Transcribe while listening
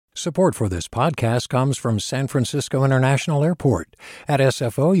Support for this podcast comes from San Francisco International Airport. At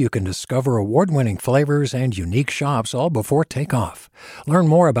SFO, you can discover award-winning flavors and unique shops all before takeoff. Learn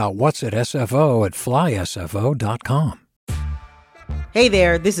more about what's at SFO at flysfo.com. Hey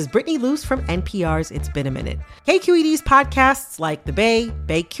there, this is Brittany Luce from NPR's It's Been a Minute. KQED's podcasts like The Bay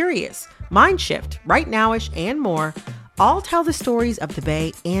Curious, Mindshift, Right Nowish, and more all tell the stories of the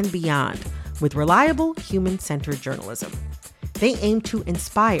Bay and beyond with reliable, human-centered journalism. They aim to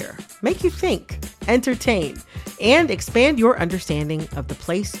inspire, make you think, entertain, and expand your understanding of the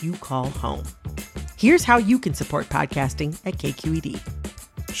place you call home. Here's how you can support podcasting at KQED.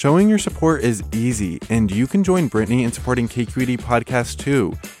 Showing your support is easy, and you can join Brittany in supporting KQED Podcast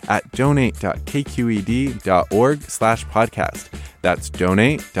too at donate.kqed.org/podcast. That's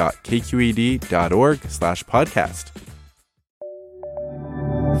donate.kqed.org/podcast.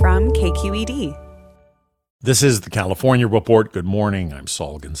 From KQED. This is the California Report. Good morning. I'm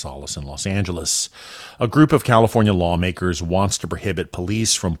Saul Gonzalez in Los Angeles. A group of California lawmakers wants to prohibit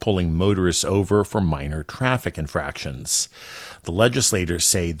police from pulling motorists over for minor traffic infractions. The legislators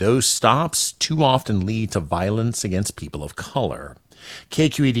say those stops too often lead to violence against people of color.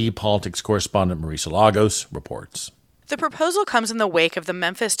 KQED politics correspondent Marisa Lagos reports. The proposal comes in the wake of the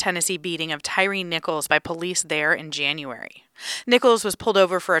Memphis, Tennessee beating of Tyree Nichols by police there in January. Nichols was pulled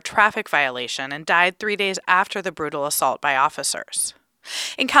over for a traffic violation and died 3 days after the brutal assault by officers.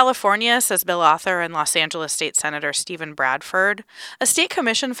 In California, says bill author and Los Angeles State Senator Stephen Bradford, a state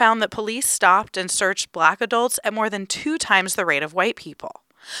commission found that police stopped and searched Black adults at more than 2 times the rate of white people.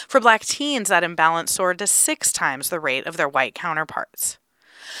 For Black teens, that imbalance soared to 6 times the rate of their white counterparts.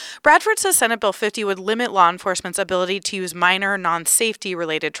 Bradford says Senate Bill 50 would limit law enforcement's ability to use minor,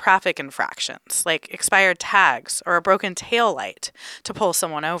 non-safety-related traffic infractions, like expired tags or a broken tail light, to pull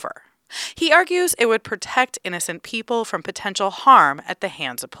someone over. He argues it would protect innocent people from potential harm at the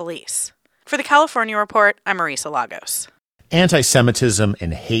hands of police. For the California Report, I'm Marisa Lagos. Anti-Semitism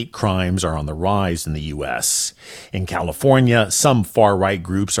and hate crimes are on the rise in the U.S. In California, some far-right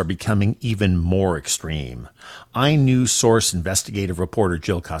groups are becoming even more extreme. iNewsSource investigative reporter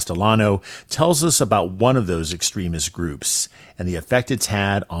Jill Castellano tells us about one of those extremist groups and the effect it's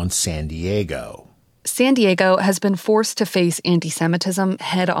had on San Diego. San Diego has been forced to face anti-Semitism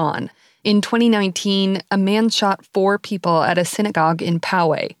head-on. In 2019, a man shot 4 people at a synagogue in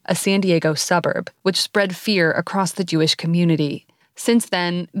Poway, a San Diego suburb, which spread fear across the Jewish community. Since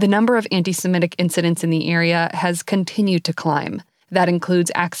then, the number of anti-Semitic incidents in the area has continued to climb. That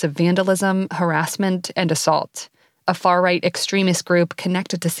includes acts of vandalism, harassment, and assault. A far-right extremist group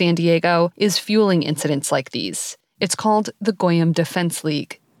connected to San Diego is fueling incidents like these. It's called the Goyim Defense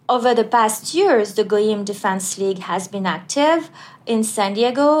League. Over the past years, the Goyim Defense League has been active in San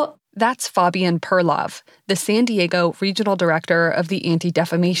Diego. That's Fabian Perlov, the San Diego regional director of the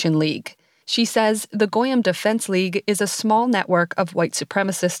Anti-Defamation League. She says the Goyim Defense League is a small network of white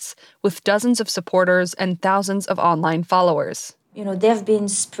supremacists with dozens of supporters and thousands of online followers. They've been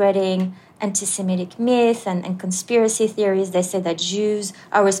spreading anti-Semitic myths and conspiracy theories. They say that Jews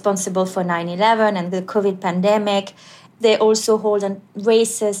are responsible for 9/11 and the COVID pandemic. They also hold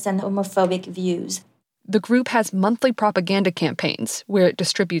racist and homophobic views. The group has monthly propaganda campaigns where it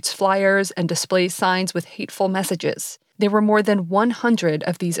distributes flyers and displays signs with hateful messages. There were more than 100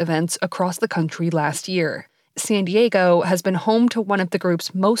 of these events across the country last year. San Diego has been home to one of the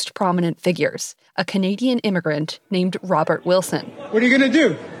group's most prominent figures, a Canadian immigrant named Robert Wilson. What are you going to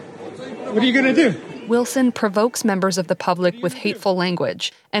do? What are you going to do? Wilson provokes members of the public with hateful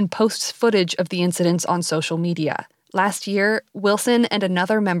language and posts footage of the incidents on social media. Last year, Wilson and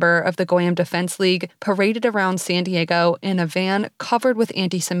another member of the Goyim Defense League paraded around San Diego in a van covered with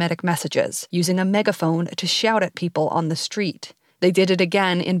anti-Semitic messages, using a megaphone to shout at people on the street. They did it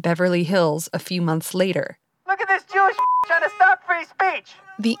again in Beverly Hills a few months later. Look at this Jewish trying to stop free speech!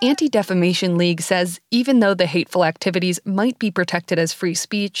 The Anti-Defamation League says even though the hateful activities might be protected as free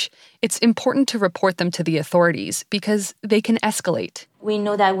speech, it's important to report them to the authorities because they can escalate. We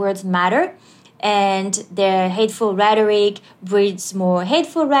know that words matter. And their hateful rhetoric breeds more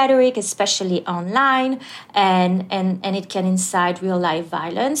hateful rhetoric, especially online, and it can incite real-life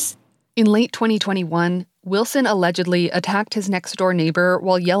violence. In late 2021, Wilson allegedly attacked his next-door neighbor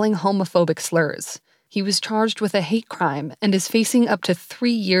while yelling homophobic slurs. He was charged with a hate crime and is facing up to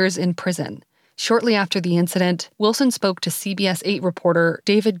 3 years in prison. Shortly after the incident, Wilson spoke to CBS 8 reporter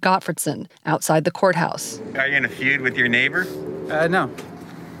David Gottfredson outside the courthouse. Are you in a feud with your neighbor? No.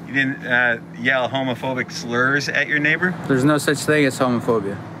 You didn't yell homophobic slurs at your neighbor? There's no such thing as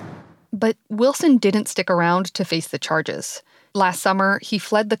homophobia. But Wilson didn't stick around to face the charges. Last summer, he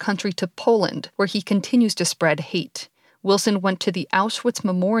fled the country to Poland, where he continues to spread hate. Wilson went to the Auschwitz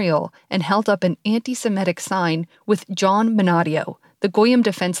Memorial and held up an anti-Semitic sign with John Minadio, the Goyim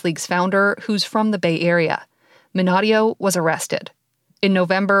Defense League's founder, who's from the Bay Area. Minadio was arrested. In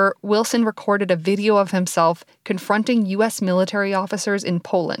November, Wilson recorded a video of himself confronting U.S. military officers in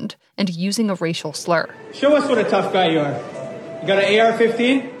Poland and using a racial slur. Show us what a tough guy you are. You got an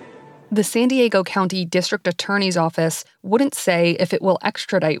AR-15? The San Diego County District Attorney's Office wouldn't say if it will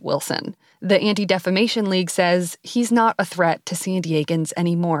extradite Wilson. The Anti-Defamation League says he's not a threat to San Diegans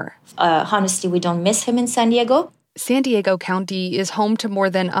anymore. Honestly, we don't miss him in San Diego. San Diego County is home to more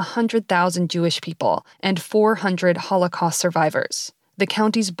than 100,000 Jewish people and 400 Holocaust survivors. The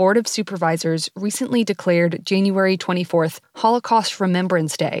county's Board of Supervisors recently declared January 24th Holocaust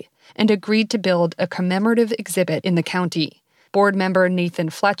Remembrance Day and agreed to build a commemorative exhibit in the county. Board member Nathan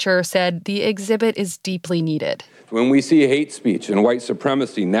Fletcher said the exhibit is deeply needed. When we see hate speech and white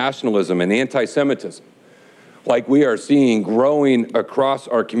supremacy, nationalism, and anti-Semitism, like we are seeing growing across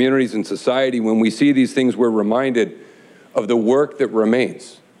our communities and society, when we see these things, we're reminded of the work that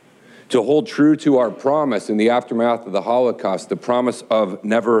remains to hold true to our promise in the aftermath of the Holocaust, the promise of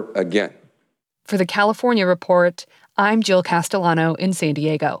never again. For the California Report, I'm Jill Castellano in San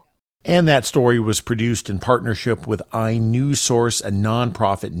Diego. And that story was produced in partnership with iNewsSource, a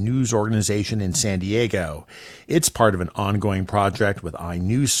nonprofit news organization in San Diego. It's part of an ongoing project with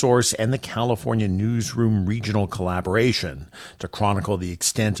iNewsSource and the California Newsroom Regional Collaboration to chronicle the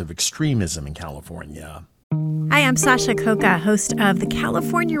extent of extremism in California. Hi, I'm Sasha Coca, host of the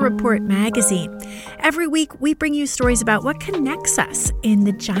California Report magazine. Every week, we bring you stories about what connects us in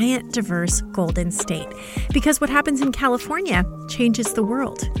the giant, diverse Golden State. Because what happens in California changes the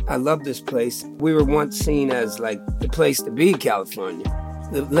world. I love this place. We were once seen as like the place to be, California.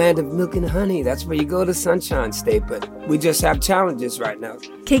 The land of milk and honey. That's where you go to Sunshine State, but we just have challenges right now.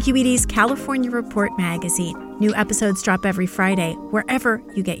 KQED's California Report magazine. New episodes drop every Friday, wherever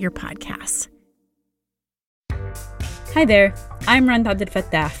you get your podcasts. Hi there, I'm Rand Abdel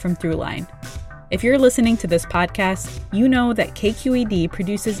Fattah from Throughline. If you're listening to this podcast, you know that KQED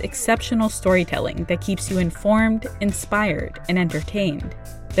produces exceptional storytelling that keeps you informed, inspired, and entertained.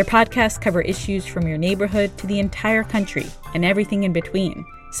 Their podcasts cover issues from your neighborhood to the entire country and everything in between.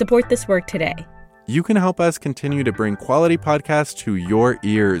 Support this work today. You can help us continue to bring quality podcasts to your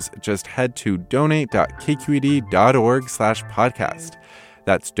ears. Just head to donate.kqed.org/podcast.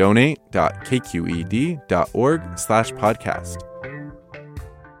 That's donate.kqed.org/podcast.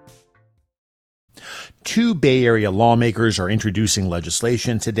 Two Bay Area lawmakers are introducing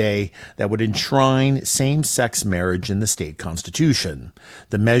legislation today that would enshrine same-sex marriage in the state constitution.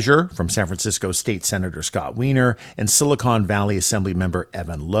 The measure, from San Francisco State Senator Scott Wiener and Silicon Valley Assembly member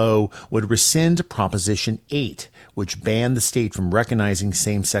Evan Lowe, would rescind Proposition 8, which banned the state from recognizing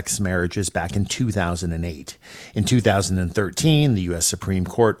same-sex marriages back in 2008. In 2013, the U.S. Supreme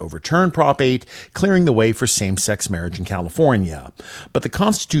Court overturned Prop 8, clearing the way for same-sex marriage in California. But the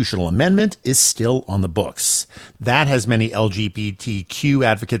constitutional amendment is still on the books. That has many LGBTQ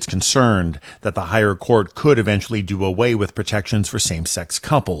advocates concerned that the higher court could eventually do away with protections for same-sex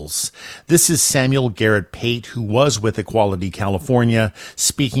couples. This is Samuel Garrett Pate, who was with Equality California,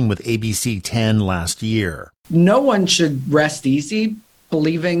 speaking with ABC 10 last year. No one should rest easy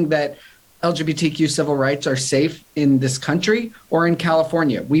believing that LGBTQ civil rights are safe in this country or in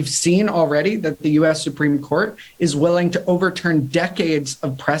California. We've seen already that the U.S. Supreme Court is willing to overturn decades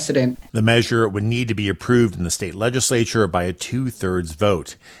of precedent. The measure would need to be approved in the state legislature by a 2/3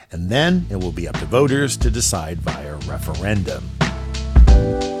 vote, and then it will be up to voters to decide via referendum.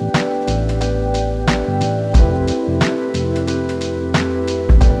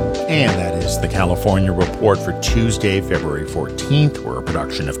 And that is the California Report for Tuesday, February 14th. We're a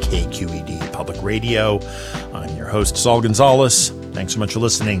production of KQED Public Radio. I'm your host, Saul Gonzalez. Thanks so much for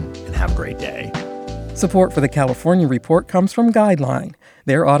listening, and have a great day. Support for the California Report comes from Guideline.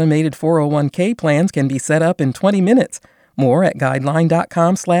 Their automated 401k plans can be set up in 20 minutes. More at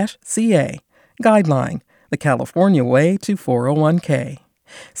guideline.com/CA. Guideline, the California way to 401k.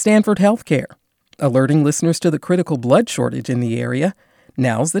 Stanford Healthcare, alerting listeners to the critical blood shortage in the area.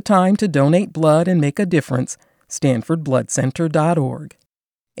 Now's the time to donate blood and make a difference. StanfordBloodCenter.org.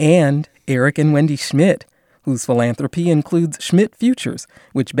 And Eric and Wendy Schmidt, whose philanthropy includes Schmidt Futures,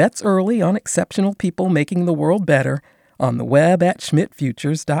 which bets early on exceptional people making the world better, on the web at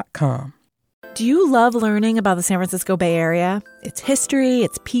schmidtfutures.com. Do you love learning about the San Francisco Bay Area? Its history,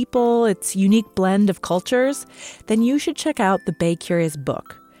 its people, its unique blend of cultures? Then you should check out the Bay Curious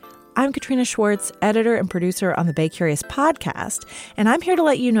book. I'm Katrina Schwartz, editor and producer on the Bay Curious podcast, and I'm here to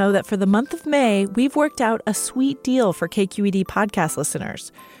let you know that for the month of May, we've worked out a sweet deal for KQED podcast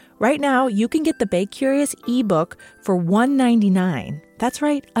listeners. Right now, you can get the Bay Curious ebook for $1.99. That's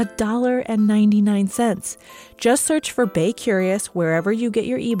right, $1.99. Just search for Bay Curious wherever you get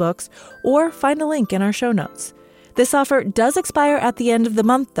your ebooks or find a link in our show notes. This offer does expire at the end of the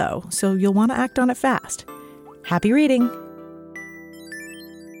month, though, so you'll want to act on it fast. Happy reading!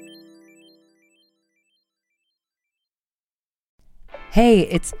 Hey,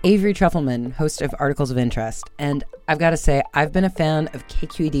 it's Avery Trufelman, host of Articles of Interest, and I've got to say, I've been a fan of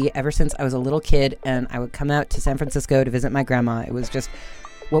KQED ever since I was a little kid, and I would come out to San Francisco to visit my grandma. It was just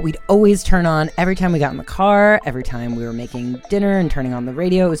what we'd always turn on every time we got in the car, every time we were making dinner and turning on the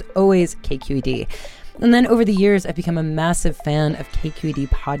radio. It was always KQED. And then over the years, I've become a massive fan of KQED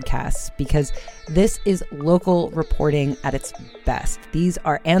podcasts because this is local reporting at its best. These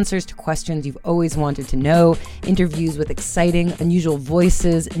are answers to questions you've always wanted to know, interviews with exciting, unusual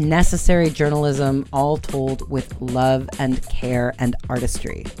voices, necessary journalism, all told with love and care and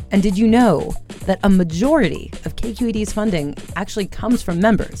artistry. And did you know that a majority of KQED's funding actually comes from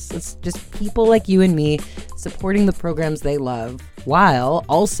members? It's just people like you and me supporting the programs they love, while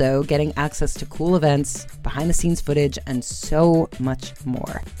also getting access to cool events, behind-the-scenes footage, and so much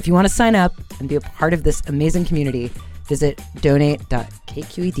more. If you want to sign up and be a part of this amazing community, visit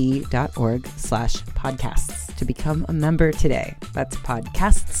donate.kqed.org/podcasts to become a member today. That's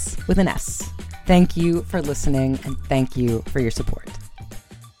podcasts with an S. Thank you for listening, and thank you for your support.